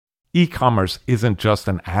E-commerce isn't just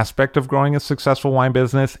an aspect of growing a successful wine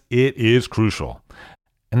business, it is crucial.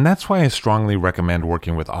 And that's why I strongly recommend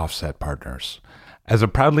working with Offset Partners. As a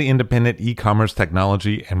proudly independent e-commerce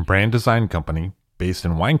technology and brand design company based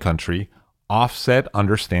in wine country, Offset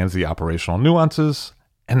understands the operational nuances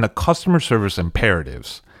and the customer service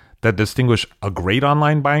imperatives that distinguish a great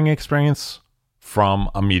online buying experience from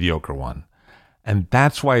a mediocre one. And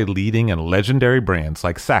that's why leading and legendary brands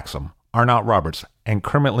like Saxum, Arnott Roberts, and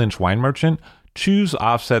Kermit Lynch Wine Merchant choose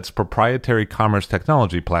Offset's proprietary commerce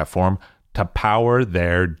technology platform to power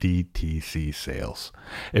their DTC sales.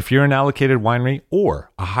 If you're an allocated winery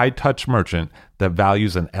or a high-touch merchant that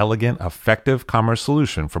values an elegant, effective commerce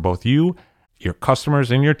solution for both you, your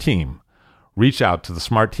customers, and your team, reach out to the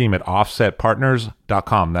smart team at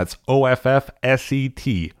offsetpartners.com. That's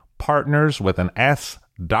OFFSET, partners with an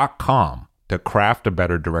S.com, to craft a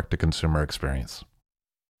better direct-to-consumer experience.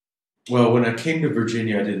 Well, when I came to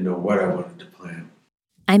Virginia, I didn't know what I wanted to plant.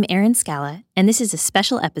 I'm Erin Scala, and this is a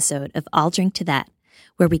special episode of I'll Drink to That,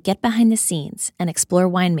 where we get behind the scenes and explore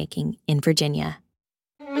winemaking in Virginia.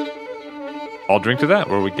 I'll Drink to That,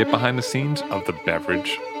 where we get behind the scenes of the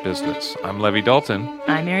beverage business. I'm Levi Dalton.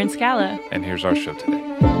 I'm Erin Scala. And here's our show today.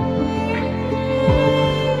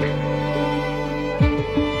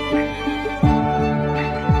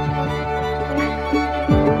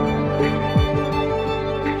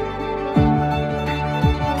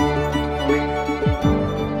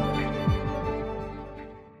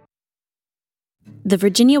 The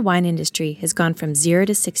Virginia wine industry has gone from 0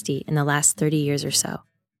 to 60 in the last 30 years or so.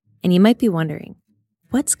 And you might be wondering,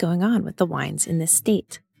 what's going on with the wines in this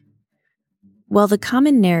state? Well, the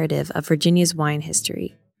common narrative of Virginia's wine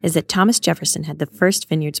history is that Thomas Jefferson had the first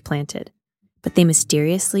vineyards planted, but they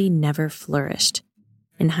mysteriously never flourished.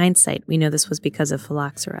 In hindsight, we know this was because of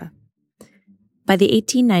phylloxera. By the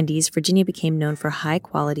 1890s, Virginia became known for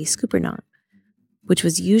high-quality Scuppernong, which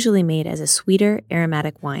was usually made as a sweeter,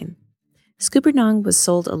 aromatic wine. Scuppernong was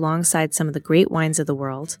sold alongside some of the great wines of the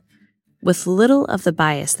world, with little of the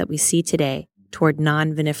bias that we see today toward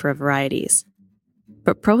non-vinifera varieties.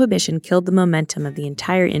 But Prohibition killed the momentum of the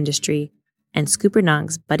entire industry, and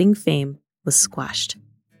Scuppernong's budding fame was squashed.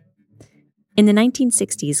 In the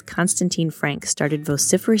 1960s, Constantine Frank started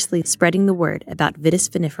vociferously spreading the word about Vitis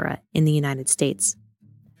vinifera in the United States.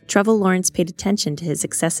 Trevor Lawrence paid attention to his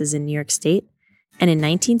successes in New York State, and in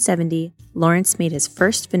 1970, Lawrence made his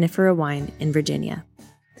first vinifera wine in Virginia.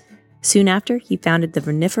 Soon after, he founded the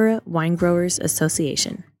Vinifera Wine Growers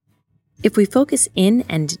Association. If we focus in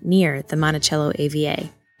and near the Monticello AVA,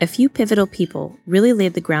 a few pivotal people really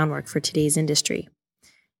laid the groundwork for today's industry.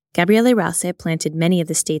 Gabriele Rouse planted many of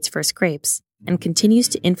the state's first grapes and continues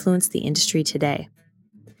to influence the industry today.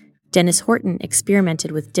 Dennis Horton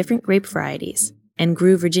experimented with different grape varieties and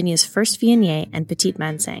grew Virginia's first Viognier and Petit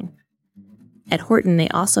Manseng. At Horton, they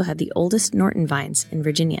also have the oldest Norton vines in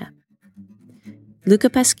Virginia. Luca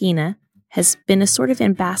Pasquina has been a sort of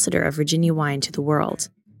ambassador of Virginia wine to the world,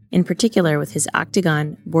 in particular with his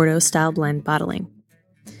Octagon Bordeaux-style blend bottling.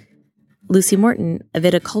 Lucy Morton, a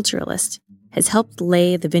viticulturalist, has helped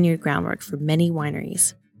lay the vineyard groundwork for many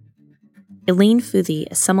wineries. Elaine Futhi,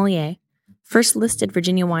 a sommelier, first listed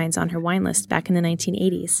Virginia wines on her wine list back in the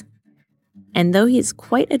 1980s. And though he is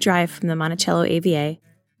quite a drive from the Monticello AVA,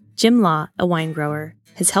 Jim Law, a wine grower,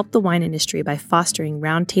 has helped the wine industry by fostering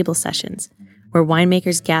round-table sessions where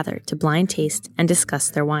winemakers gather to blind taste and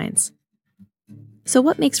discuss their wines. So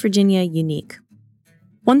what makes Virginia unique?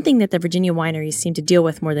 One thing that the Virginia wineries seem to deal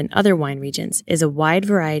with more than other wine regions is a wide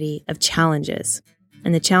variety of challenges,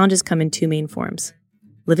 and the challenges come in two main forms: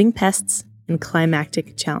 living pests and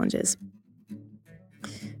climactic challenges.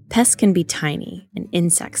 Pests can be tiny, and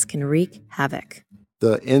insects can wreak havoc.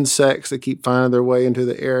 The insects that keep finding their way into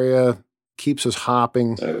the area keeps us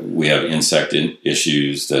hopping. We have insect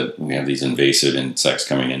issues, that we have these invasive insects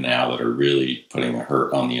coming in now that are really putting a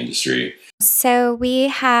hurt on the industry. So we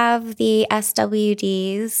have the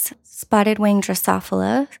SWDs, spotted wing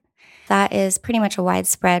Drosophila. That is pretty much a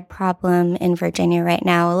widespread problem in Virginia right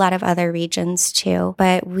now, a lot of other regions too.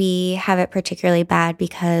 But we have it particularly bad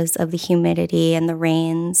because of the humidity and the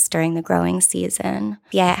rains during the growing season.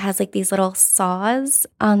 Yeah, it has like these little saws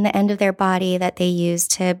on the end of their body that they use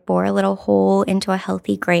to bore a little hole into a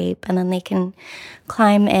healthy grape, and then they can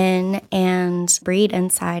climb in and breed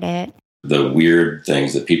inside it. The weird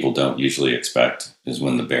things that people don't usually expect is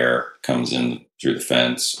when the bear comes in through the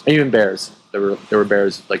fence. Even bears. There were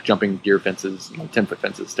bears like jumping deer fences, 10-foot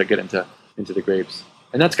fences to get into the grapes.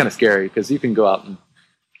 And that's kind of scary because you can go out and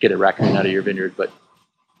get a raccoon out of your vineyard, but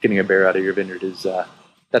getting a bear out of your vineyard is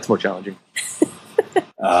that's more challenging.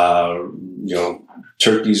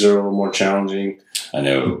 Turkeys are a little more challenging. I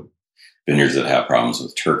know vineyards that have problems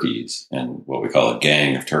with turkeys and what we call a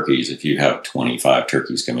gang of turkeys. If you have 25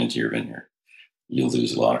 turkeys come into your vineyard, you'll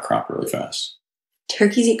lose a lot of crop really fast.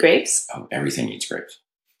 Turkeys eat grapes? Oh, everything eats grapes.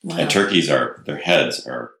 Wow. And turkeys their heads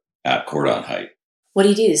are at cordon height. What do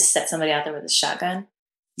you do? Just set somebody out there with a shotgun?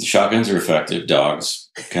 The shotguns are effective. Dogs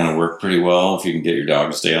kind of work pretty well if you can get your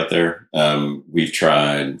dog to stay out there. We've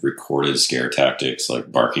tried recorded scare tactics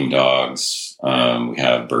like barking dogs. We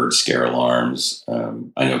have bird scare alarms.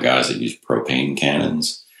 I know guys that use propane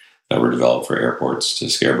cannons that were developed for airports to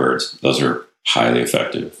scare birds. Those are highly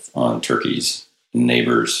effective on turkeys,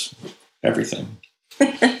 neighbors, everything.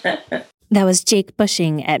 That was Jake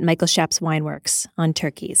Bushing at Michael Schaap's Wineworks on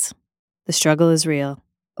turkeys. The struggle is real.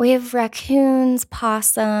 We have raccoons,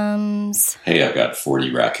 possums. Hey, I've got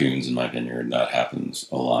 40 raccoons in my vineyard. That happens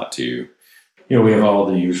a lot too. We have all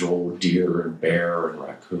the usual deer and bear and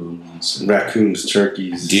raccoons. Raccoons,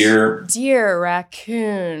 turkeys. Deer,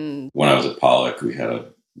 raccoon. when I was at Pollock, we had a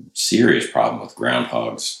serious problem with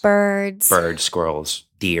groundhogs. Birds, squirrels,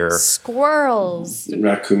 deer. Squirrels.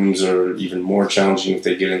 Raccoons are even more challenging if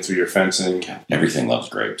they get in through your fencing. Everything loves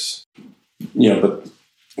grapes. But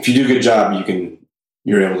if you do a good job,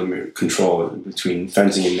 you're able to control it between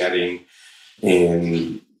fencing and netting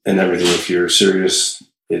and everything. If you're serious,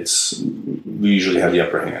 we usually have the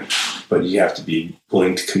upper hand, but you have to be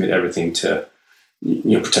willing to commit everything to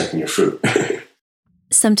protecting your fruit.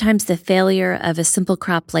 Sometimes the failure of a simple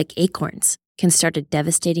crop like acorns can start a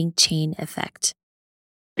devastating chain effect.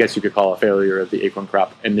 I guess you could call a failure of the acorn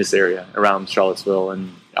crop in this area around Charlottesville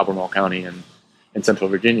and Albemarle County and Central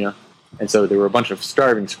Virginia. And so there were a bunch of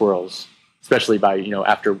starving squirrels, especially by,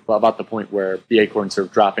 after about the point where the acorns are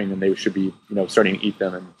dropping and they should be, starting to eat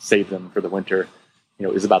them and save them for the winter.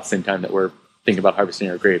 It was about the same time that we're thinking about harvesting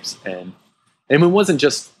our grapes. And it wasn't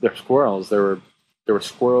just the squirrels. There were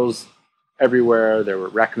squirrels everywhere. There were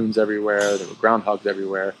raccoons everywhere. There were groundhogs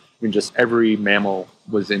everywhere. Just every mammal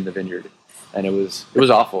was in the vineyard. And it was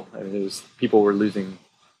awful. People were losing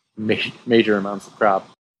major amounts of crop.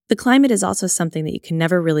 The climate is also something that you can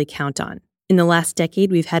never really count on. In the last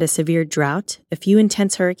decade, we've had a severe drought, a few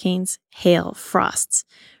intense hurricanes, hail, frosts,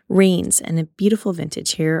 rains, and a beautiful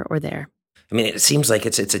vintage here or there. It seems like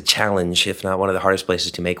it's a challenge, if not one of the hardest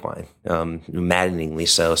places to make wine. Maddeningly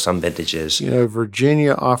so, some vintages.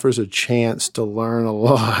 Virginia offers a chance to learn a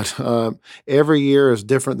lot. Every year is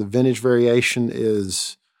different. The vintage variation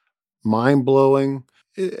is mind-blowing.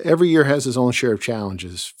 Every year has its own share of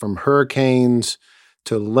challenges, from hurricanes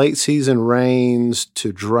to late season rains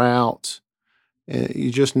to drought.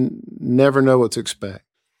 You just never know what to expect.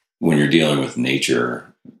 When you're dealing with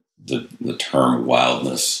nature, the term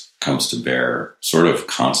wildness comes to bear sort of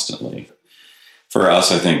constantly. For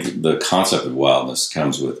us, I think the concept of wildness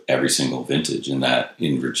comes with every single vintage, in that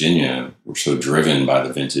in Virginia, we're so driven by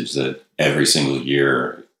the vintage that every single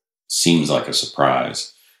year seems like a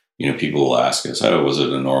surprise. People will ask us, was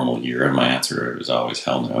it a normal year? And my answer is always,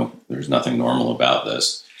 hell no. There's nothing normal about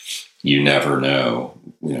this. You never know,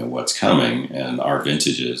 what's coming. And our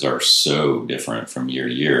vintages are so different from year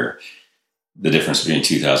to year. The difference between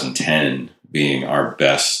 2010 being our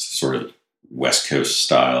best sort of West Coast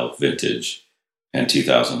style vintage and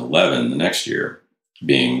 2011, the next year,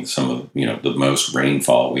 being some of, the most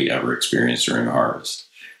rainfall we ever experienced during a harvest.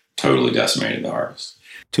 Totally decimated the harvest.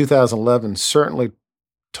 2011 certainly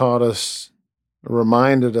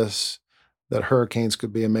reminded us that hurricanes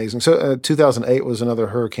could be amazing. So 2008 was another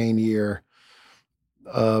hurricane year.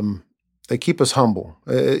 They keep us humble.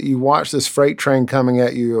 You watch this freight train coming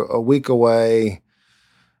at you a week away,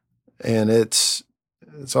 and it's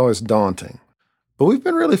always daunting. But we've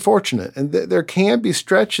been really fortunate, and there can be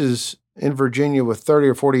stretches in Virginia with 30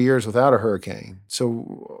 or 40 years without a hurricane.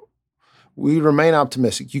 So we remain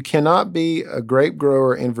optimistic. You cannot be a grape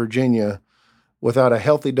grower in Virginia without a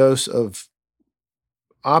healthy dose of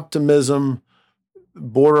optimism,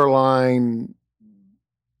 borderline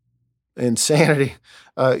insanity.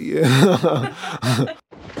 One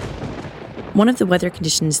of the weather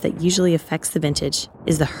conditions that usually affects the vintage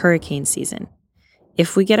is the hurricane season.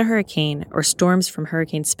 If we get a hurricane or storms from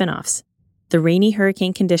hurricane spinoffs, the rainy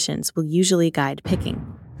hurricane conditions will usually guide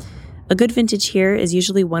picking. A good vintage here is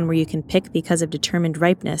usually one where you can pick because of determined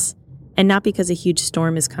ripeness and not because a huge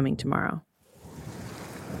storm is coming tomorrow.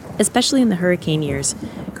 Especially in the hurricane years,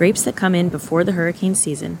 grapes that come in before the hurricane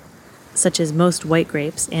season, such as most white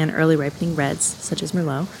grapes and early ripening reds, such as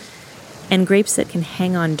Merlot, and grapes that can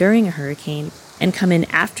hang on during a hurricane and come in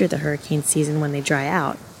after the hurricane season when they dry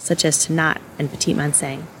out, such as Tannat and Petit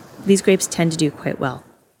Manseng. These grapes tend to do quite well.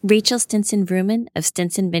 Rachel Stinson-Vrooman of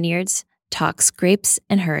Stinson Vineyards talks grapes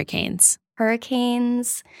and hurricanes.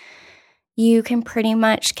 Hurricanes You can pretty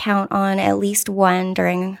much count on at least one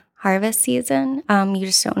during harvest season. You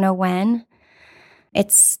just don't know when.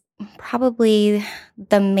 It's probably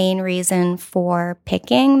the main reason for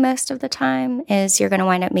picking most of the time is you're going to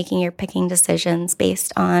wind up making your picking decisions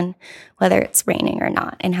based on whether it's raining or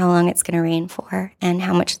not and how long it's going to rain for and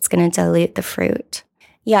how much it's going to dilute the fruit.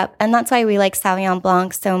 Yep, and that's why we like Sauvignon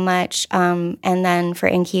Blanc so much. And then for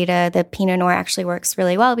Ankita, the Pinot Noir actually works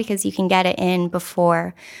really well because you can get it in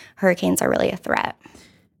before hurricanes are really a threat.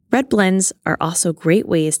 Red blends are also great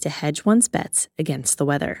ways to hedge one's bets against the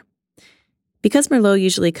weather. Because Merlot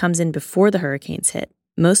usually comes in before the hurricanes hit,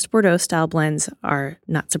 most Bordeaux-style blends are,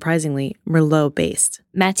 not surprisingly, Merlot-based.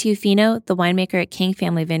 Mathieu Finot, the winemaker at King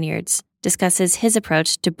Family Vineyards, discusses his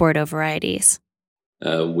approach to Bordeaux varieties.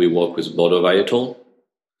 We work with Bordeaux varietal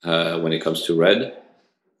when it comes to red,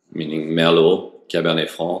 meaning Merlot, Cabernet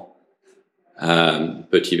Franc,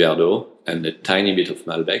 Petit Verdot, and a tiny bit of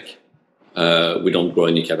Malbec. We don't grow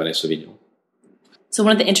any Cabernet Sauvignon. So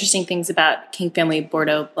one of the interesting things about King Family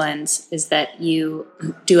Bordeaux blends is that you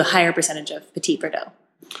do a higher percentage of Petit Verdot.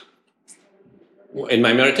 In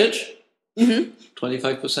my Meritage,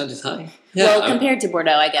 25% is high. Yeah, well, compared to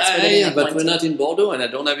Bordeaux, I guess. But we're not in Bordeaux, and I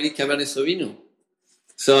don't have any Cabernet Sauvignon.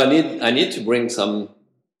 So I need to bring some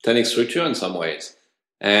tannic structure in some ways.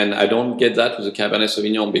 And I don't get that with the Cabernet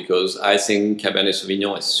Sauvignon because I think Cabernet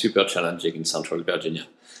Sauvignon is super challenging in Central Virginia.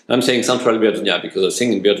 I'm saying Central Virginia because I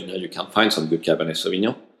think in Virginia you can find some good Cabernet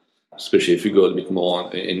Sauvignon, especially if you go a bit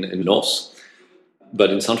more in north. But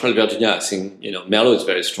in Central Virginia, I think Merlot is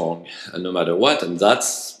very strong, no matter what, and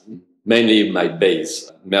that's mainly my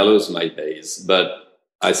base. Merlot is my base, but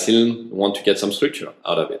I still want to get some structure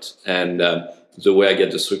out of it. And the way I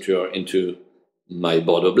get the structure into my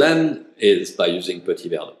Bordeaux blend is by using Petit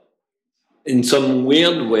Verdot. In some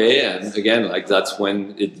weird way, and again, like that's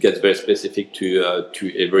when it gets very specific to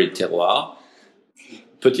every terroir.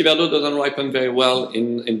 Petit Verdot doesn't ripen very well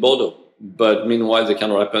in Bordeaux, but meanwhile they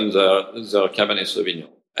can ripen their Cabernet Sauvignon.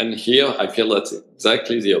 And here I feel that's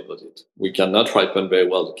exactly the opposite. We cannot ripen very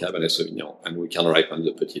well the Cabernet Sauvignon, and we can ripen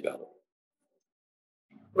the Petit Verdot.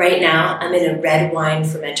 Right now, I'm in a red wine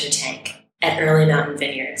fermenter tank at Early Mountain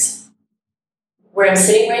Vineyards. Where I'm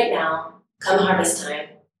sitting right now, come harvest time,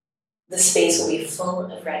 the space will be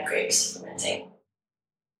full of red grapes fermenting.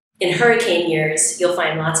 In hurricane years, you'll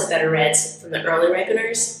find lots of better reds from the early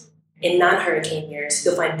ripeners. In non-hurricane years,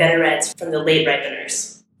 you'll find better reds from the late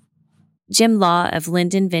ripeners. Jim Law of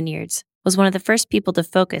Linden Vineyards was one of the first people to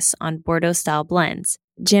focus on Bordeaux-style blends.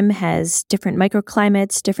 Jim has different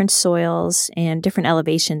microclimates, different soils, and different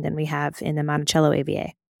elevation than we have in the Monticello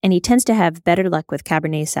AVA. And he tends to have better luck with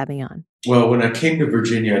Cabernet Sauvignon. Well, when I came to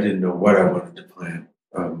Virginia, I didn't know what I wanted to plant.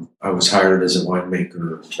 I was hired as a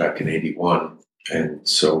winemaker back in '81, and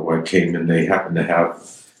so I came and they happened to have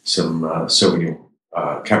some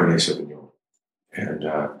Cabernet Sauvignon, and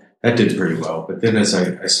that did pretty well. But then as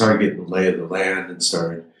I started getting the lay of the land and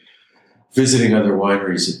started visiting other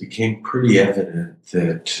wineries, it became pretty evident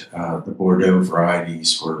that the Bordeaux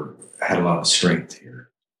varieties had a lot of strength here,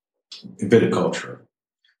 in viticulture.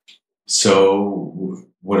 So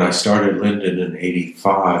when I started Linden in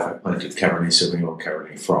 '85, I planted Cabernet Sauvignon and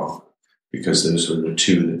Cabernet Franc because those were the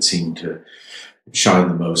two that seemed to shine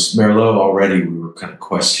the most. Merlot, already we were kind of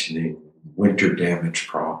questioning winter damage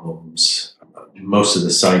problems. Most of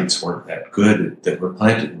the sites weren't that good that were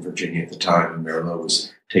planted in Virginia at the time, and Merlot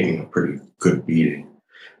was taking a pretty good beating.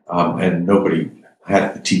 And nobody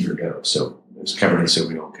had Petit Verdot, so it was Cabernet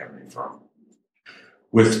Sauvignon, Cabernet Franc.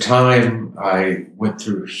 With time, I went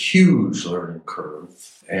through a huge learning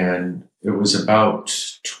curve, and it was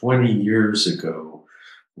about 20 years ago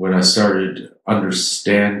when I started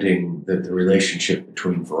understanding that the relationship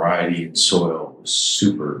between variety and soil was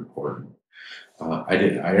super important. I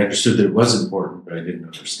understood that it was important, but I didn't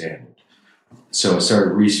understand it. So I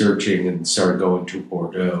started researching and started going to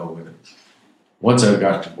Bordeaux, and once I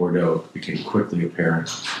got to Bordeaux, it became quickly apparent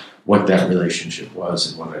what that relationship was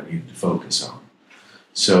and what I needed to focus on.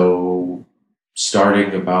 So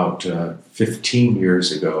starting about 15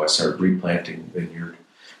 years ago, I started replanting the vineyard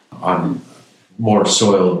on more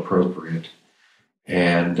soil appropriate.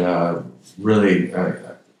 And really,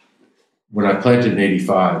 when I planted in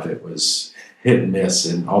 '85, it was hit and miss,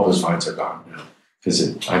 and all those vines are gone now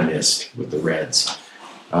because I missed with the reds.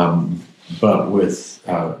 But with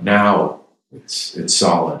now, it's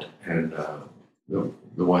solid, and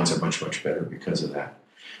the wines are much, much better because of that.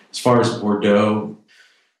 As far as Bordeaux,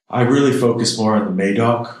 I really focus more on the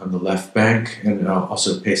Médoc, on the left bank, and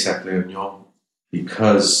also Pessac-Léognan,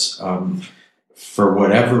 because for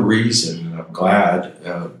whatever reason, and I'm glad,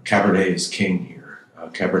 Cabernet is king here.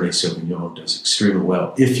 Cabernet Sauvignon does extremely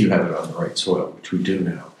well if you have it on the right soil, which we do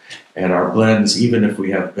now. And our blends, even if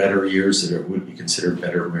we have better years that would be considered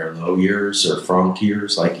better Merlot years or Franc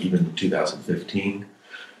years, like even 2015,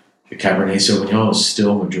 the Cabernet Sauvignon is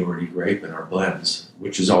still majority grape in our blends,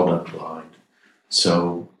 which is all done blind.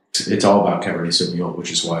 So it's all about Cabernet Sauvignon,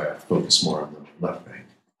 which is why I focus more on the left bank.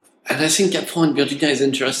 And I think Cap Franc in Virginia is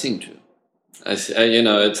interesting too. It's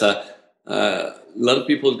a lot of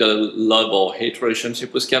people got a love or hate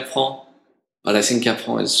relationship with Cap Franc, but I think Cap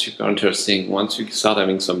Franc is super interesting. Once you start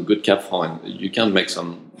having some good Cap Franc, you can make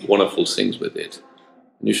some wonderful things with it.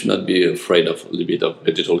 You should not be afraid of a little bit of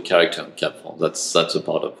vegetal character in Cap Franc. That's a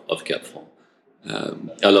part of Cap Franc.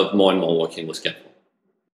 I love more and more working with Cap Franc.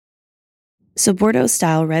 So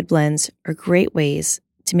Bordeaux-style red blends are great ways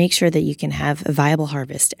to make sure that you can have a viable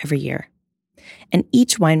harvest every year. And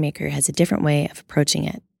each winemaker has a different way of approaching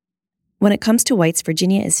it. When it comes to whites,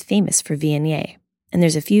 Virginia is famous for Viognier, and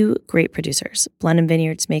there's a few great producers. Blenheim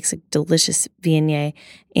Vineyards makes a delicious Viognier,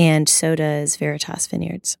 and so does Veritas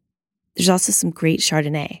Vineyards. There's also some great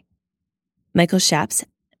Chardonnay. Michael Schaps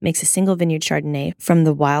makes a single vineyard Chardonnay from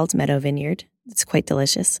the Wild Meadow Vineyard. It's quite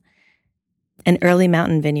delicious. And Early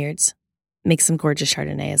Mountain Vineyards makes some gorgeous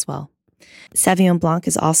Chardonnay as well. Sauvignon Blanc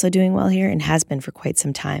is also doing well here and has been for quite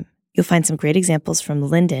some time. You'll find some great examples from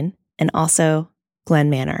Linden and also Glen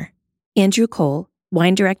Manor. Andrew Cole,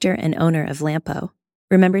 wine director and owner of Lampo,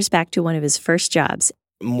 remembers back to one of his first jobs.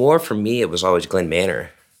 More for me, it was always Glen Manor,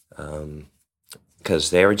 because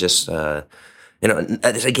they were just, again,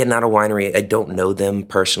 not a winery. I don't know them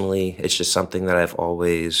personally. It's just something that I've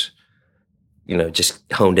always, just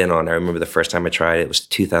honed in on. I remember the first time I tried it was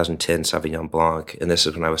 2010 Sauvignon Blanc, and this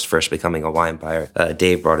is when I was first becoming a wine buyer.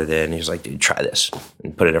 Dave brought it in, and he was like, dude, try this,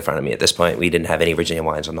 and put it in front of me. At this point, we didn't have any Virginia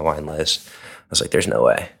wines on the wine list. I was like, there's no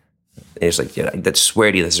way. And he was like, I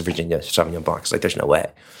swear to you, this is Virginia Sauvignon Blanc. It's like, there's no way.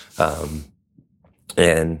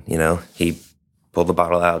 He pulled the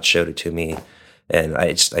bottle out, showed it to me, and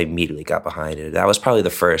I immediately got behind it. That was probably the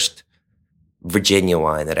first Virginia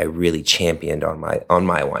wine that I really championed on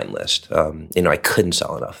my wine list. I couldn't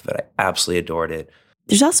sell enough of it. I absolutely adored it.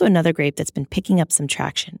 There's also another grape that's been picking up some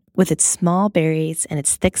traction. With its small berries and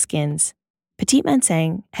its thick skins, Petit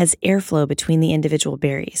Manseng has airflow between the individual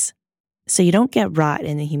berries, so you don't get rot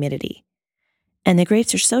in the humidity. And the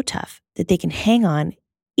grapes are so tough that they can hang on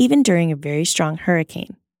even during a very strong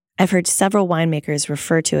hurricane. I've heard several winemakers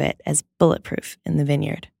refer to it as bulletproof in the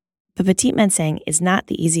vineyard. But Petit Manseng is not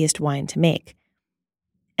the easiest wine to make.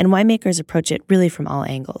 And winemakers approach it really from all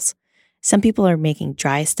angles. Some people are making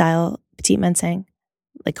dry-style Petit Manseng,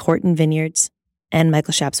 like Horton Vineyards and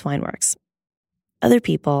Michael Schaps Wineworks. Other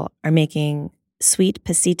people are making sweet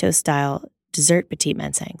pasito-style dessert Petit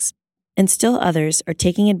Mansengs. And still others are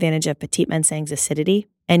taking advantage of Petit Manseng's acidity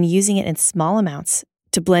and using it in small amounts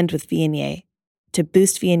to blend with Viognier, to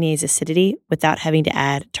boost Viogner's acidity without having to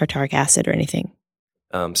add tartaric acid or anything.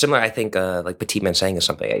 Similar, I think, like Petit Manseng is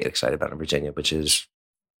something I get excited about in Virginia, which is,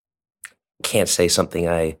 can't say something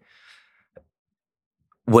I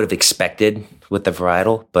would have expected with the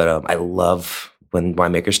varietal, but I love when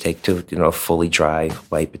winemakers take to a fully dry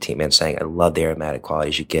white Petit Manseng. I love the aromatic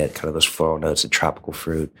qualities you get, kind of those floral notes of tropical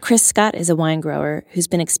fruit. Chris Scott is a wine grower who's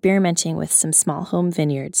been experimenting with some small home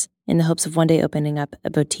vineyards in the hopes of one day opening up a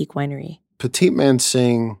boutique winery. Petit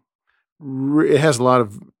Manseng, it has a lot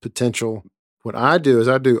of potential. What I do is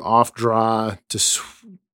I do off-dry to,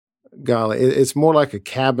 it's more like a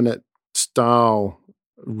cabinet style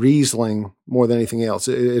Riesling more than anything else.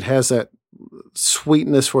 It has that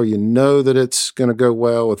sweetness where you know that it's going to go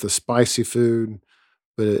well with the spicy food,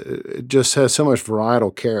 but it just has so much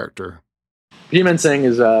varietal character. Petit Manseng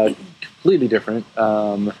is completely different.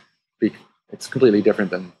 It's completely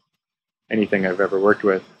different than anything I've ever worked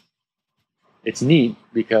with. It's neat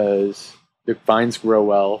because the vines grow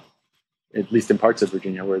well, at least in parts of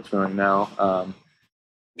Virginia where it's growing now.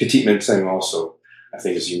 Petit Manseng also, I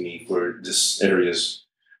think, is unique, where this area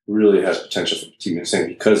really has potential for Petit Manseng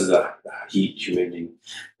because of the heat, humidity,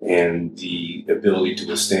 and the ability to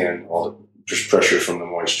withstand all the pressure from the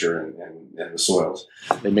moisture and the soils.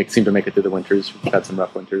 They seem to make it through the winters. We've had some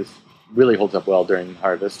rough winters. Really holds up well during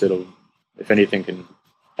harvest. It'll, if anything, can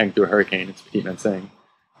hang through a hurricane. It's Petit Manseng.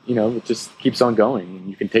 It just keeps on going.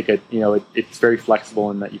 You can take it. It's very flexible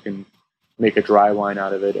in that you can make a dry wine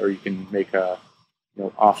out of it, or you can make a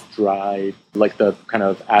off-dry, like the kind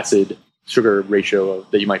of acid sugar ratio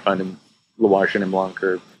that you might find in Loire Chenin Blanc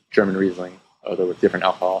or German Riesling, although with different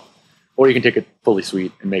alcohol. Or you can take it fully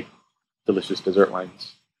sweet and make delicious dessert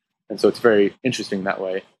wines. And so it's very interesting that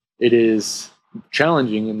way. It is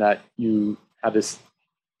challenging in that you have this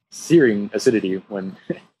searing acidity when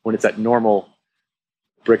it's at normal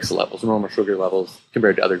Brix levels, normal sugar levels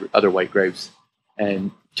compared to other white grapes.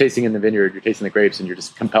 And tasting in the vineyard, you're tasting the grapes and you're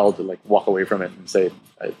just compelled to like walk away from it and say,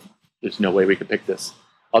 there's no way we could pick this.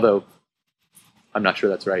 Although I'm not sure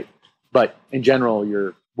that's right. But in general,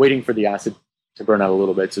 you're waiting for the acid to burn out a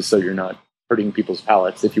little bit just so you're not hurting people's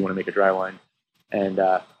palates if you want to make a dry wine. And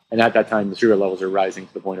at that time, the sugar levels are rising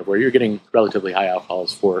to the point of where you're getting relatively high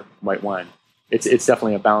alcohols for white wine. It's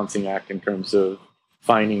definitely a balancing act in terms of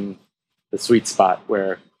finding the sweet spot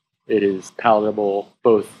where it is palatable,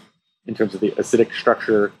 both in terms of the acidic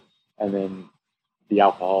structure and then the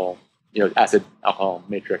alcohol, acid alcohol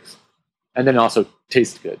matrix, and then also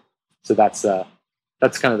tastes good. So that's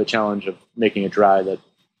kind of the challenge of making it dry that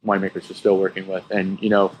winemakers are still working with. And,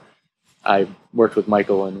 I worked with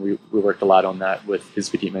Michael and we worked a lot on that with his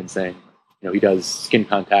Petit Manseng. He does skin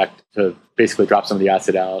contact to basically drop some of the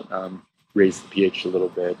acid out, raise the pH a little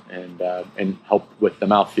bit, and help with the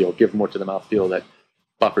mouthfeel, give more to the mouthfeel that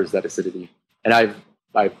buffers that acidity. And I've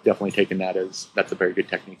definitely taken that as that's a very good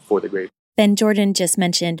technique for the grape. Ben Jordan just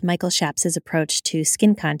mentioned Michael Schaap's approach to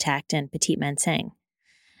skin contact and Petit Manseng.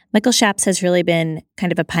 Michael Schaap's has really been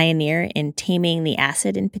kind of a pioneer in taming the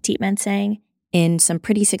acid in Petit Manseng in some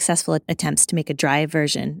pretty successful attempts to make a dry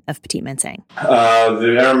version of Petit Manseng.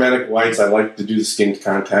 The aromatic whites, I like to do the skin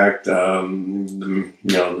contact. The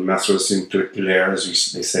Macerat circulaire,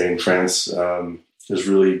 as they say in France, is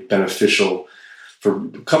really beneficial for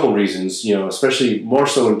a couple of reasons. Especially more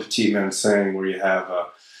so in Petit Manseng, where you have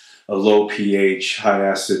a low pH, high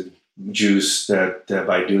acid juice that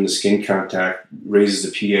by doing the skin contact raises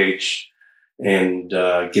the pH and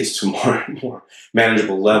gets to a more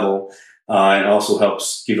manageable level. And also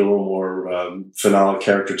helps give a little more phenolic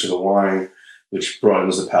character to the wine, which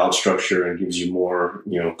broadens the palate structure and gives you more,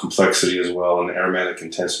 complexity as well and aromatic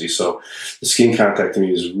intensity. So the skin contact to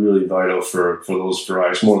me is really vital for those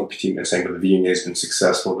varieties. More than Petit Manseng, but the Viognier has been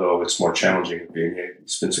successful, though it's more challenging. Viognier,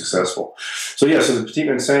 it's been successful. So the Petit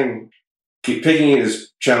Manseng, picking it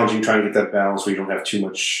is challenging, trying to get that balance where you don't have too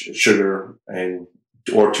much sugar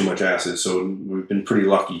or too much acid. So we've been pretty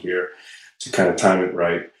lucky here to kind of time it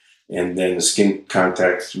right. And then the skin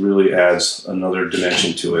contact really adds another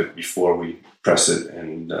dimension to it before we press it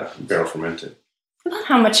and barrel ferment it. About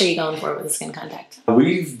how much are you going for with the skin contact?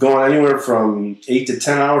 We've gone anywhere from 8 to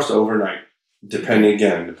 10 hours to overnight,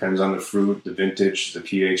 depends on the fruit, the vintage, the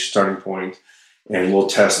pH starting point. And we'll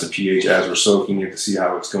test the pH as we're soaking it to see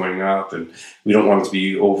how it's going up. And we don't want it to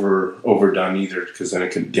be overdone either, because then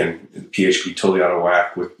the pH could be totally out of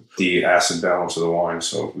whack with the acid balance of the wine.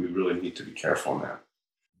 So we really need to be careful on that.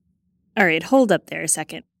 All right, hold up there a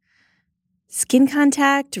second. Skin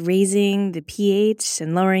contact, raising the pH,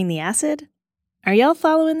 and lowering the acid? Are y'all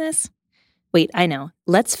following this? Wait, I know.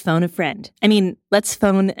 Let's phone a friend. Let's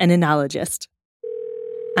phone an enologist.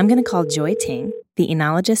 I'm going to call Joy Ting, the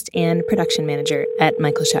enologist and production manager at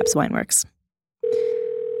Michael Schaap's Wineworks.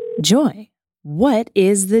 Joy, what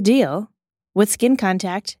is the deal with skin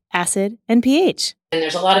contact, acid, and pH? And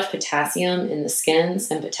there's a lot of potassium in the skins,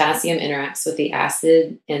 and potassium interacts with the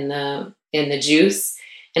acid in the juice,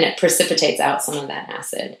 and it precipitates out some of that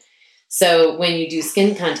acid. So when you do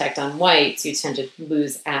skin contact on whites, you tend to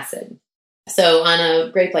lose acid. So on a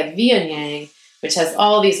grape like Viognier, which has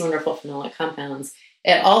all these wonderful phenolic compounds,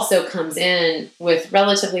 it also comes in with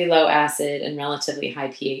relatively low acid and relatively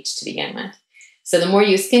high pH to begin with. So the more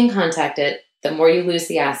you skin contact it, the more you lose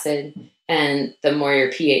the acid and the more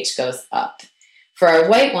your pH goes up. For our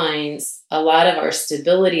white wines, a lot of our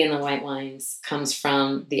stability in the white wines comes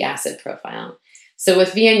from the acid profile. So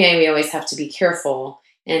with Viognier, we always have to be careful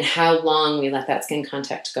in how long we let that skin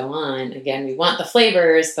contact go on. Again, we want the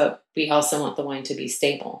flavors, but we also want the wine to be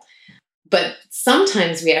stable. But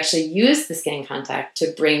sometimes we actually use the skin contact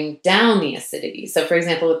to bring down the acidity. So for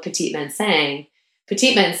example, with Petit Manseng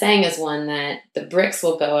is one that the Brix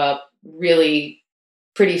will go up really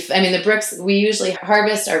pretty. The Brix, we usually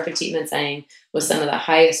harvest our Petit Manseng with some of the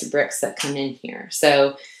highest Brix that come in here.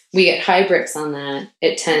 So we get high Brix on that.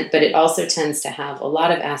 But it also tends to have a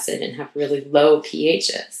lot of acid and have really low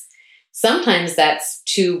pHs. Sometimes that's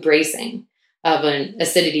too bracing of an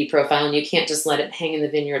acidity profile, and you can't just let it hang in the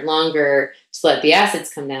vineyard longer to let the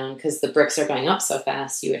acids come down, because the Brix are going up so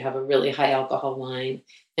fast. You would have a really high alcohol wine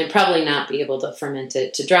and probably not be able to ferment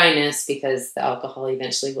it to dryness, because the alcohol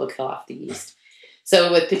eventually will kill off the yeast.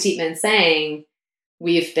 So with Petit Manseng,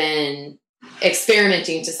 we've been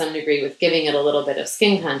experimenting to some degree with giving it a little bit of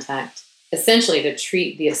skin contact, essentially to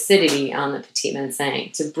treat the acidity on the Petit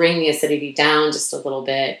Manseng, to bring the acidity down just a little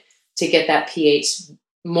bit, to get that pH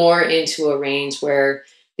more into a range where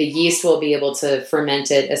the yeast will be able to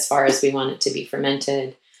ferment it as far as we want it to be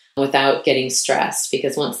fermented, without getting stressed,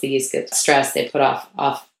 because once the yeast get stressed, they put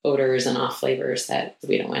off odors and off flavors that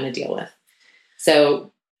we don't want to deal with.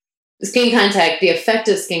 So skin contact, the effect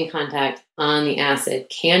of skin contact on the acid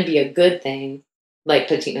can be a good thing, like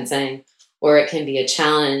Petit Manseng, or it can be a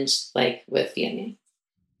challenge, like with Viognier.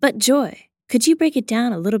 But Joy, could you break it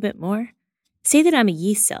down a little bit more? Say that I'm a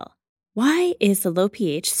yeast cell. Why is the low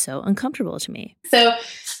pH so uncomfortable to me? So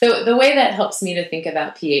the way that helps me to think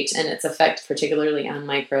about pH and its effect particularly on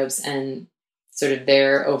microbes and sort of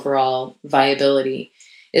their overall viability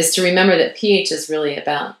is to remember that pH is really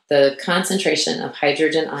about the concentration of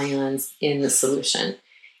hydrogen ions in the solution.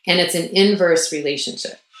 And it's an inverse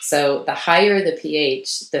relationship. So the higher the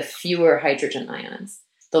pH, the fewer hydrogen ions.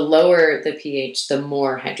 The lower the pH, the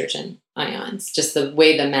more hydrogen ions. Just the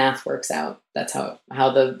way the math works out. That's how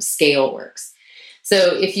the scale works.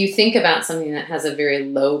 So if you think about something that has a very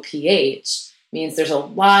low pH, means there's a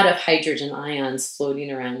lot of hydrogen ions floating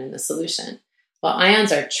around in the solution. Well,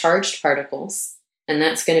 ions are charged particles, and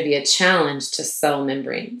that's going to be a challenge to cell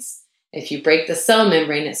membranes. If you break the cell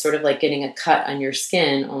membrane, it's sort of like getting a cut on your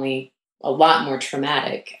skin, only a lot more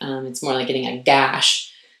traumatic. It's more like getting a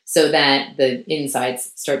gash, so that the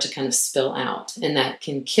insides start to kind of spill out. And that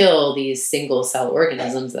can kill these single cell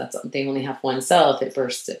organisms. They only have one cell. If it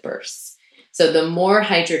bursts, it bursts. So the more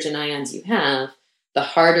hydrogen ions you have, the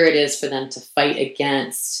harder it is for them to fight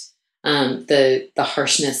against the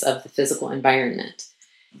harshness of the physical environment.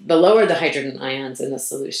 The lower the hydrogen ions in the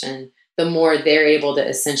solution, the more they're able to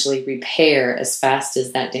essentially repair as fast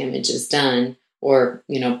as that damage is done, or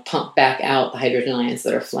pump back out the hydrogen ions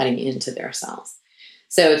that are flooding into their cells.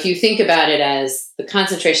 So if you think about it as the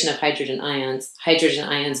concentration of hydrogen ions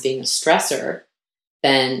being a stressor,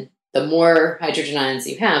 then the more hydrogen ions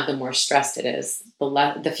you have, the more stressed it is.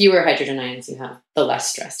 The fewer hydrogen ions you have, the less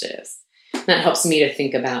stressed it is. And that helps me to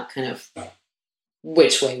think about kind of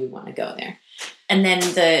which way we want to go there. And then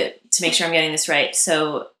to make sure I'm getting this right,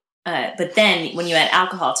 so but then when you add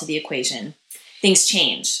alcohol to the equation, things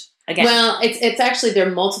change again. Well, it's actually there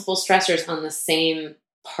are multiple stressors on the same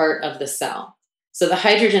part of the cell. So the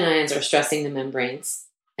hydrogen ions are stressing the membranes,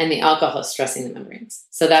 and the alcohol is stressing the membranes.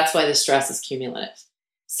 So that's why the stress is cumulative.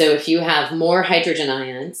 So if you have more hydrogen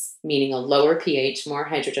ions, meaning a lower pH, more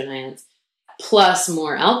hydrogen ions, plus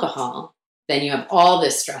more alcohol, then you have all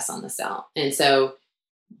this stress on the cell. And so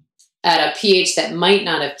at a pH that might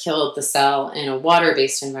not have killed the cell in a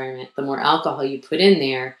water-based environment, the more alcohol you put in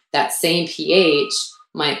there, that same pH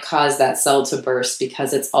might cause that cell to burst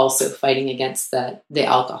because it's also fighting against the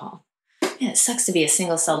alcohol. Yeah, it sucks to be a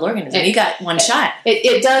single-celled organism. You got one shot.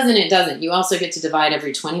 It does and it doesn't. You also get to divide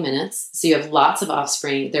every 20 minutes. So you have lots of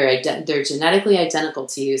offspring. They're genetically identical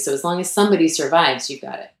to you. So as long as somebody survives, you've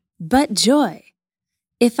got it. But Joy,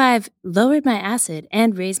 if I've lowered my acid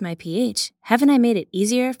and raised my pH, haven't I made it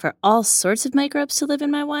easier for all sorts of microbes to live in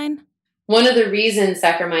my wine? One of the reasons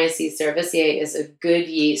Saccharomyces cerevisiae is a good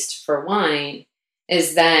yeast for wine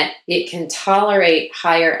is that it can tolerate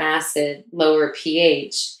higher acid, lower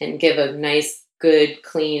pH, and give a nice, good,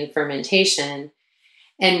 clean fermentation.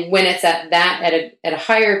 And when it's at a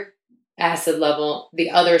higher acid level, the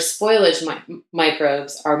other spoilage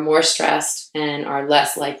microbes are more stressed and are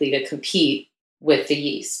less likely to compete with the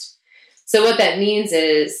yeast. So what that means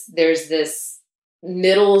is there's this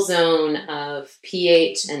middle zone of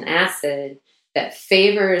pH and acid that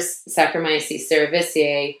favors Saccharomyces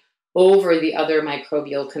cerevisiae over the other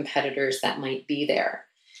microbial competitors that might be there.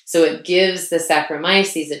 So it gives the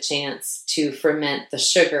Saccharomyces a chance to ferment the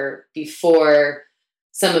sugar before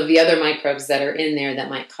some of the other microbes that are in there that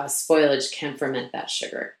might cause spoilage can ferment that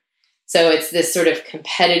sugar. So it's this sort of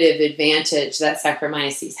competitive advantage that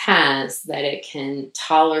Saccharomyces has, that it can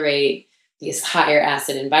tolerate these higher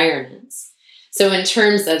acid environments. So in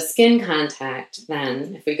terms of skin contact,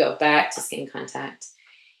 then, if we go back to skin contact,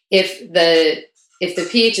 if the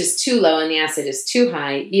pH is too low and the acid is too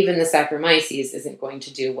high, even the Saccharomyces isn't going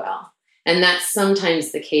to do well. And that's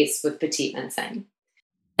sometimes the case with Petit Manseng.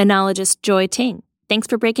 Enologist Joy Ting, thanks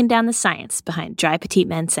for breaking down the science behind dry Petit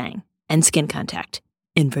Manseng and skin contact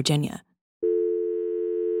in Virginia.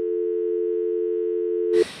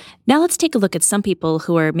 Now let's take a look at some people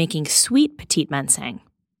who are making sweet Petit Manseng.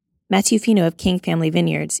 Mathieu Finot of King Family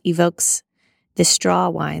Vineyards evokes the straw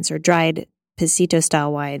wines or dried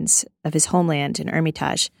Pisito-style wines of his homeland in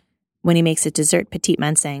Hermitage when he makes a dessert Petit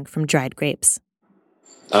Manseng from dried grapes.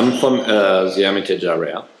 I'm from the Hermitage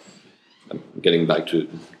area. I'm getting back to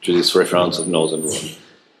this reference of Northern Rhone.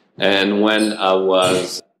 And when I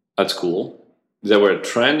was at school, there were a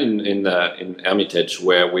trend in Hermitage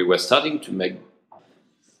where we were starting to make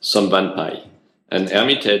some vin paille. And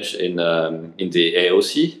Hermitage in the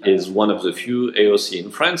AOC is one of the few AOC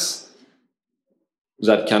in France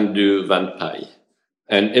that can do Van Paille.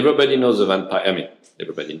 And everybody knows the Van Paille. I mean,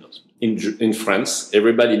 everybody knows. In France,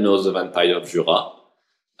 everybody knows the Van Paille of Jura.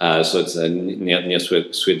 So it's near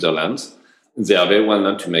Switzerland. They are very well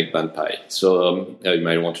known to make Van Paille. So you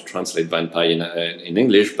might want to translate Van Paille in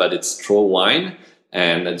English, but it's straw wine.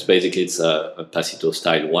 And it's a Passito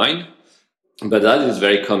style wine. But that is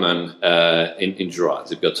very common in Jura.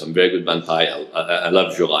 They've got some very good Van Paille. I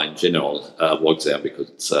love Jura in general. I work there because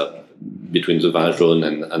it's between the Vin Jaune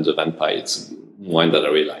and the Van Paille. It's wine that I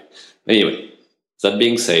really like. Anyway, that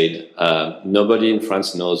being said, nobody in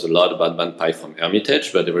France knows a lot about Van Paille from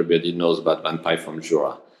Hermitage, but everybody knows about Van Paille from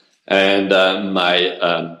Jura. And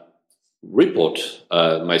my report,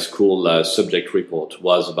 my school subject report,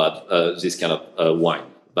 was about this kind of wine,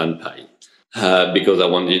 Van Paille. Because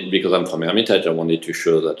I'm from Hermitage, I wanted to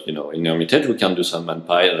show that, in Hermitage we can do some Van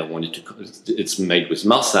Paille, and it's made with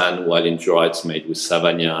Marsanne, while in Jura it's made with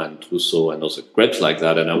Savagnin and Trousseau and other grapes like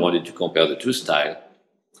that, and I wanted to compare the two styles.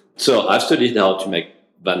 So I studied how to make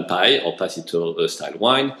Van Paille or Passito style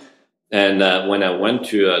wine, and when I went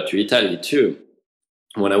to Italy too,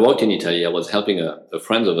 when I worked in Italy, I was helping a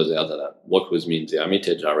friend over there that worked with me in the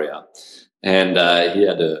Hermitage area. And he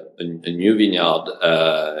had a new vineyard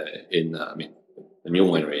a new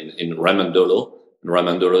winery in Ramandolo. And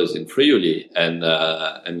Ramandolo is in Friuli, and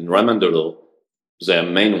in Ramandolo, their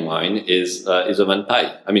main wine is a Van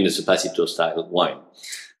Paille. It's a Passito style wine.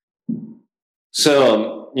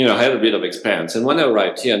 So I have a bit of experience. And when I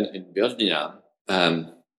arrived here in Virginia,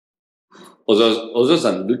 other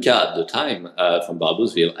than Luca at the time from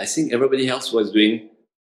Barbouzeville, I think everybody else was doing.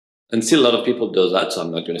 And still a lot of people do that, so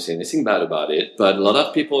I'm not going to say anything bad about it. But a lot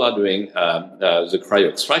of people are doing the cryo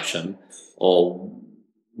extraction or,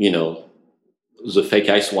 the fake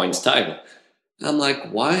ice wine style. And I'm like,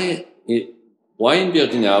 why in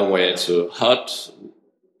Virginia, where it's so hot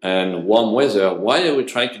and warm weather, why are we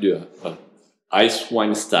trying to do a ice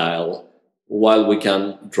wine style while we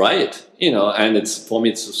can dry it? And for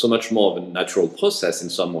me, it's so much more of a natural process in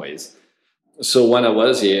some ways. So when I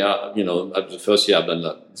was here, the first year I've done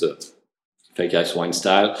the fake ice wine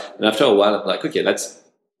style, and after a while I'm like, okay, let's,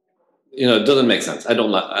 it doesn't make sense. I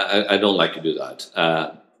don't like to do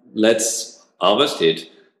that. Let's harvest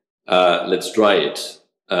it. Let's dry it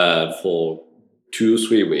for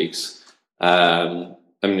 2-3 weeks.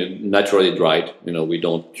 Naturally dried. We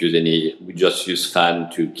don't use we just use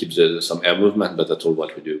fan to keep some air movement, but that's all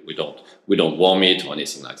what we do. We don't warm it or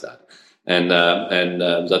anything like that. And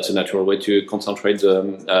that's a natural way to concentrate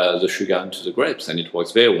the sugar into the grapes, and it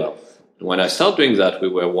works very well. When I started doing that, we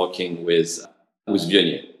were working with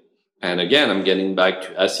Viognier. And again, I'm getting back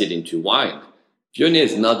to acid into wine. Viognier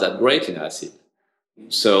is not that great in acid.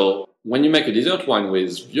 So when you make a dessert wine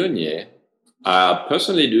with Viognier, I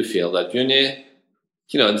personally do feel that Viognier,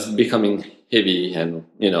 it's becoming heavy and,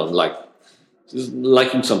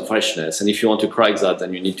 lacking some freshness. And if you want to crack that,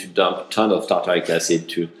 then you need to dump a ton of tartaric acid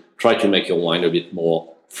to try to make your wine a bit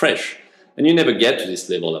more fresh. And you never get to this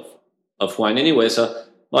level of wine anyway. So,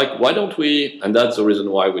 why don't we, and that's the reason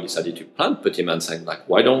why we decided to plant Petit Manseng,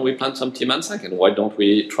 why don't we plant some Petit Manseng, and why don't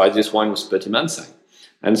we try this wine with Petit Manseng?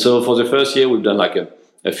 And so for the first year, we've done a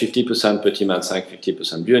 50% Petit Manseng,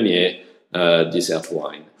 50% Viognier dessert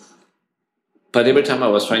wine. But every time I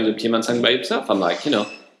was trying the Petit Manseng by itself, I'm like,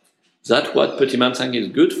 that's what Petit Manseng is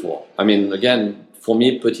good for. Again, for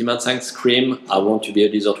me, Petit Manseng scream, I want to be a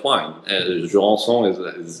dessert wine. Jurançon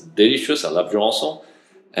is delicious. I love Jurançon.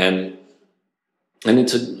 And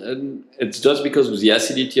it's just because the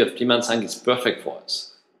acidity of Petit Manseng is perfect for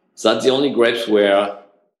us. That's the only grapes where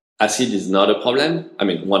acid is not a problem.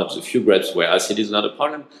 One of the few grapes where acid is not a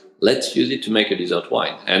problem. Let's use it to make a dessert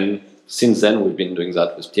wine. And since then, we've been doing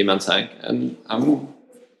that with Petit Manseng, and I'm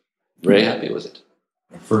very happy with it.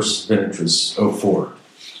 My first vintage was 2004.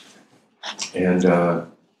 And I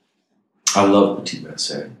love Petit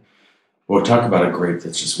Manseng. Well, talk about a grape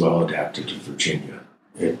that's just well adapted to Virginia.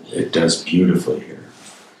 It does beautifully here.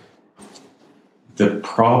 The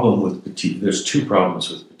problem with there's two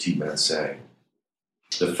problems with Petit Manseng.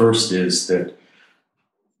 The first is that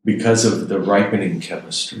because of the ripening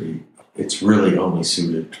chemistry, it's really only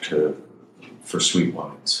suited for sweet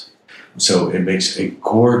wines. So it makes a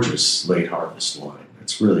gorgeous late harvest wine.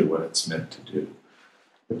 That's really what it's meant to do.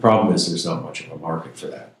 The problem is there's not much of a market for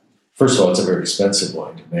that. First of all, it's a very expensive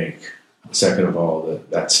wine to make. Second of all,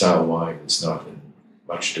 that style of wine is not in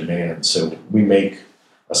much demand. So we make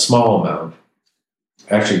a small amount.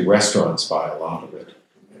 Actually, restaurants buy a lot of it.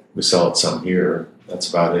 We sell it some here. That's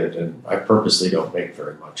about it. And I purposely don't make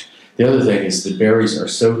very much. The other thing is the berries are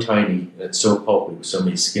so tiny and it's so pulpy with so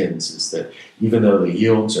many skins is that even though the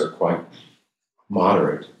yields are quite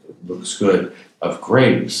moderate, it looks good, of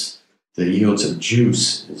grapes, the yields of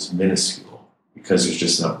juice is minuscule because there's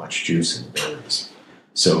just not much juice in the berries.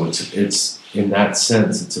 So it's in that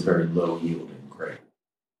sense, it's a very low yielding grape.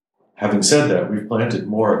 Having said that, we've planted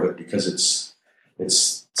more of it because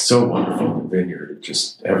it's so wonderful in the vineyard. It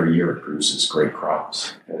just every year it produces great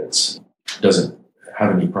crops and it doesn't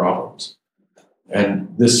have any problems.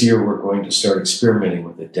 And this year we're going to start experimenting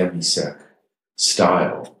with a demi-sec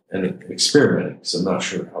style and experimenting. So I'm not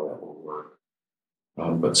sure how that will work.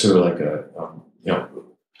 But sort of like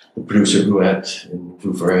the producer Huet and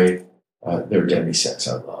Vouvray, they're demi-secs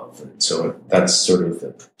I love. And so that's sort of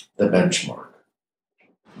the benchmark.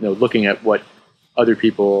 Looking at what other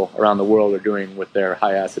people around the world are doing with their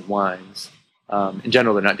high acid wines, in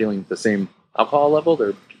general, they're not dealing with the same alcohol level.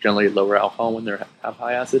 They're generally lower alcohol when they have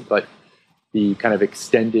high acid, but the kind of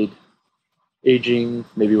extended aging,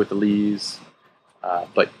 maybe with the lees,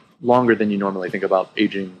 but longer than you normally think about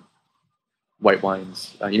aging white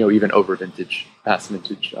wines, even over vintage, past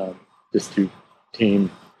vintage, just to tame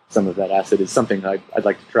some of that acid is something I'd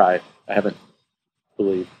like to try. I haven't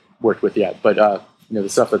really worked with yet, but the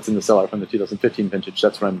stuff that's in the cellar from the 2015 vintage,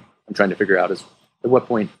 that's what I'm trying to figure out is at what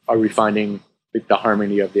point are we finding the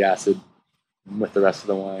harmony of the acid with the rest of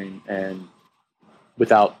the wine and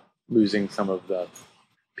without losing some of the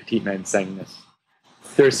Petit Mansengness.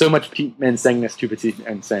 There's so much Petit Mansengness to Petit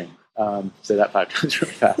Manseng. Say that 5 times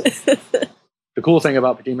really fast. The cool thing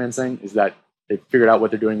about Petit Manseng is that they figured out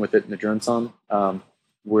what they're doing with it in the Jeanson.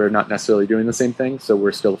 We're not necessarily doing the same thing, so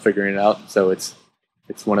we're still figuring it out. So it's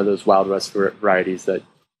one of those Wild West varieties that,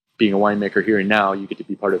 being a winemaker here and now, you get to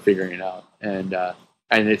be part of figuring it out.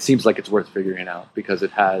 And it seems like it's worth figuring out because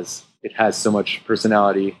it has so much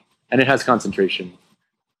personality and it has concentration.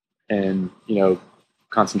 And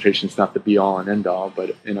concentration is not the be all and end all,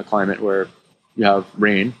 but in a climate where you have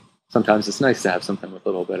rain, sometimes it's nice to have something with a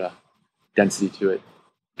little bit of density to it.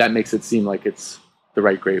 That makes it seem like it's the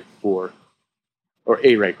right grape for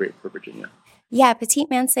Virginia. Yeah, Petit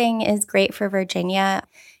Manseng is great for Virginia.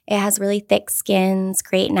 It has really thick skins,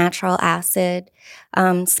 great natural acid,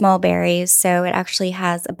 small berries, so it actually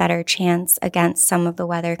has a better chance against some of the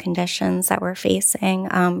weather conditions that we're facing,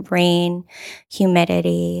 rain,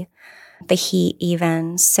 humidity, the heat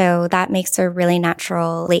even. So that makes a really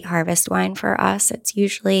natural late harvest wine for us. It's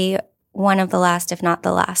usually one of the last, if not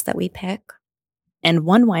the last, that we pick. And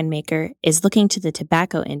one winemaker is looking to the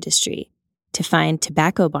tobacco industry to find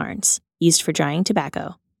tobacco barns used for drying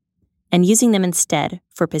tobacco and using them instead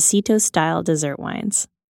for Pasito-style dessert wines.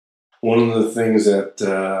 One of the things that,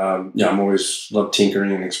 I'm always love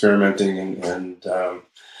tinkering and experimenting and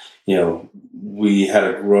we had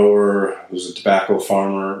a grower who was a tobacco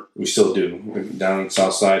farmer, we still do, down in the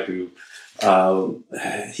South Side, who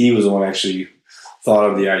he was the one actually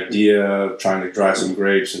thought of the idea of trying to dry some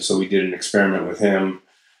grapes, and so we did an experiment with him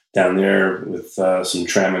down there with some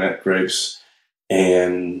Traminette grapes,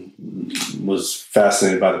 and was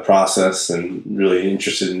fascinated by the process and really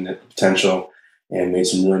interested in the potential, and made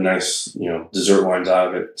some really nice, dessert wines out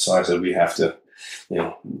of it. So I said, we have to,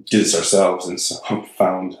 do this ourselves. And so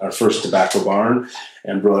found our first tobacco barn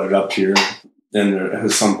and brought it up here. And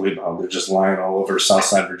there's unbelievable. They're just lying all over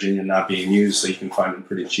Southside Virginia, not being used, so you can find them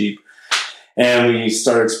pretty cheap. And we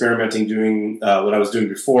started experimenting, doing what I was doing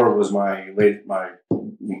before was my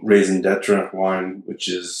Raisin d'Etre wine, which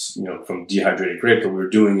is from dehydrated grape, but we were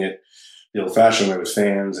doing it the old-fashioned way with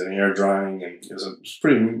fans and air drying, and it was a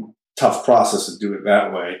pretty tough process to do it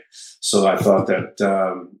that way. So I thought that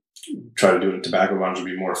try to do it in tobacco barns would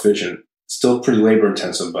be more efficient. Still pretty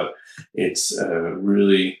labor-intensive, but it's a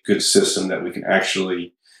really good system that we can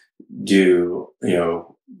actually do,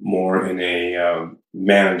 more in a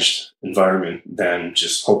managed environment than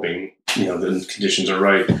just hoping, the conditions are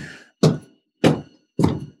right.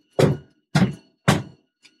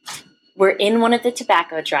 We're in one of the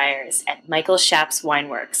tobacco dryers at Michael Schaap's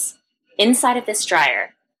Wineworks. Inside of this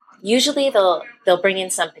dryer, usually they'll bring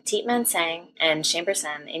in some Petit Manseng and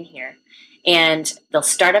Chambourcin in here, and they'll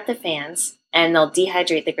start up the fans and they'll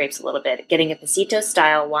dehydrate the grapes a little bit, getting a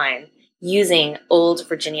Pasito-style wine using old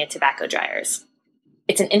Virginia tobacco dryers.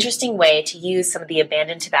 It's an interesting way to use some of the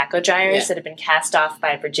abandoned tobacco dryers that have been cast off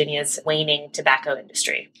by Virginia's waning tobacco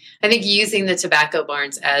industry. I think using the tobacco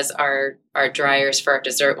barns as our dryers for our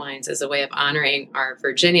dessert wines is a way of honoring our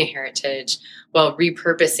Virginia heritage while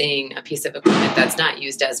repurposing a piece of equipment that's not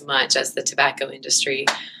used as much as the tobacco industry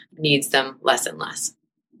needs them less and less.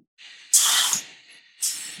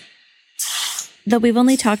 Though we've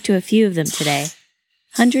only talked to a few of them today,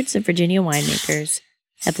 hundreds of Virginia winemakers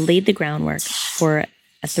have laid the groundwork for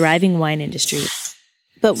a thriving wine industry.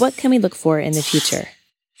 But what can we look for in the future?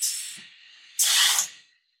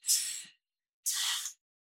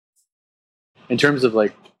 In terms of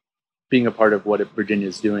like being a part of what Virginia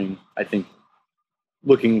is doing, I think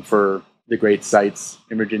looking for the great sites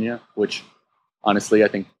in Virginia, which honestly I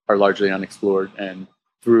think are largely unexplored, and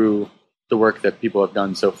through the work that people have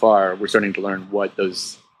done so far, we're starting to learn what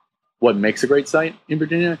makes a great site in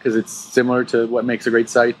Virginia, because it's similar to what makes a great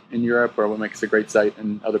site in Europe or what makes a great site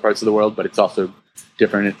in other parts of the world, but it's also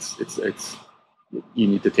different. It's you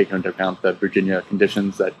need to take into account the Virginia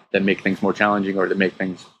conditions that make things more challenging or that make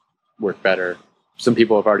things work better. Some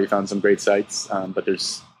people have already found some great sites, but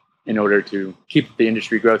in order to keep the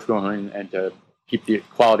industry growth going and to keep the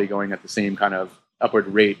quality going at the same kind of upward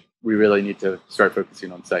rate, we really need to start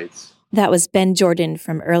focusing on sites. That was Ben Jordan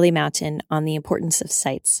from Early Mountain on the importance of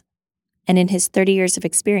sites. And in his 30 years of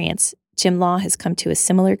experience, Jim Law has come to a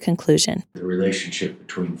similar conclusion. The relationship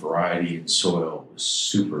between variety and soil was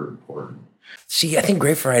super important. See, I think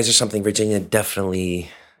grape varieties are something Virginia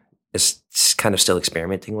definitely is kind of still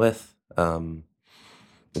experimenting with.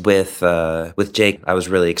 With Jake, I was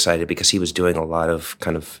really excited because he was doing a lot of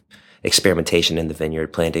kind of experimentation in the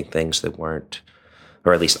vineyard, planting things that weren't,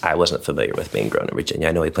 or at least I wasn't familiar with being grown in Virginia.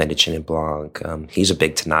 I know he planted Chenin Blanc. He's a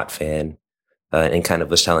big Tannat fan, and kind of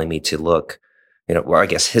was telling me to look, I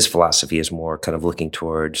guess his philosophy is more kind of looking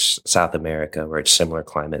towards South America, where it's similar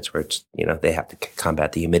climates, where it's, they have to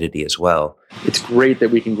combat the humidity as well. It's great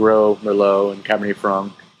that we can grow Merlot and Cabernet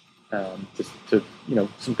Franc, to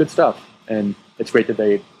some good stuff. And it's great that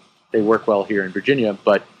they work well here in Virginia,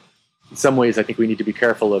 but in some ways I think we need to be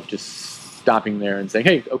careful of just stopping there and saying,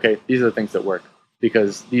 hey, okay, these are the things that work,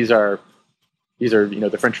 because these are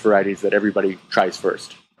the French varieties that everybody tries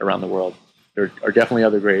first around the world. There are definitely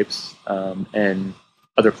other grapes and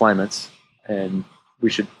other climates, and we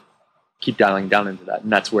should keep dialing down into that.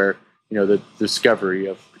 And that's where the discovery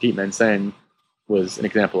of Petit Manseng was an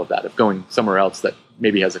example of that, of going somewhere else that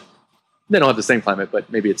maybe they don't have the same climate,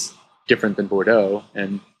 but maybe it's different than Bordeaux,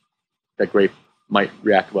 and that grape might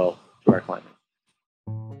react well to our climate.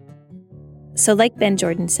 So like Ben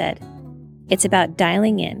Jordan said, it's about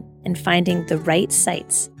dialing in and finding the right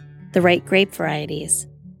sites, the right grape varieties,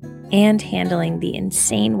 and handling the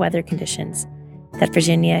insane weather conditions that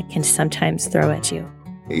Virginia can sometimes throw at you.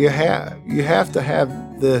 You have to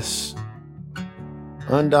have this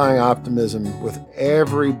undying optimism with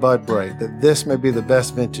every bud break that this may be the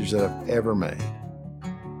best vintage that I've ever made.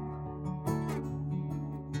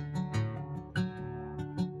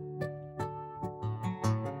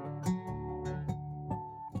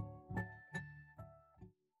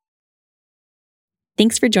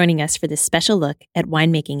 Thanks for joining us for this special look at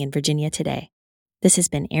winemaking in Virginia today. This has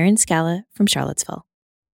been Erin Scala from Charlottesville.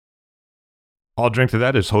 I'll Drink to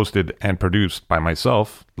That is hosted and produced by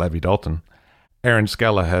myself, Levi Dalton. Erin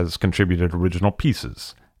Scala has contributed original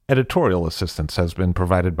pieces. Editorial assistance has been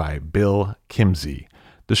provided by Bill Kimsey.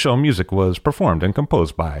 The show music was performed and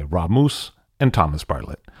composed by Rob Moose and Thomas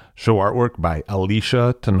Bartlett. Show artwork by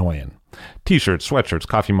Alicia Tenoyan. T-shirts, sweatshirts,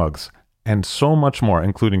 coffee mugs, and so much more,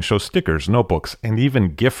 including show stickers, notebooks, and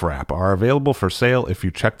even gift wrap, are available for sale if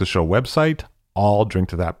you check the show website,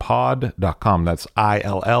 illdrinktothatpod.com. That's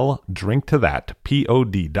ILL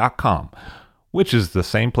drinktothatpod.com, which is the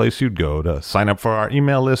same place you'd go to sign up for our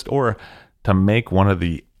email list or to make one of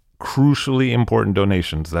the crucially important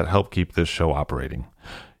donations that help keep this show operating.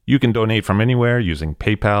 You can donate from anywhere using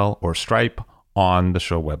PayPal or Stripe on the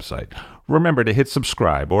show website. Remember to hit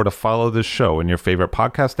subscribe or to follow this show in your favorite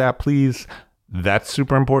podcast app, please. That's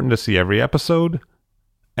super important to see every episode.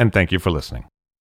 And thank you for listening.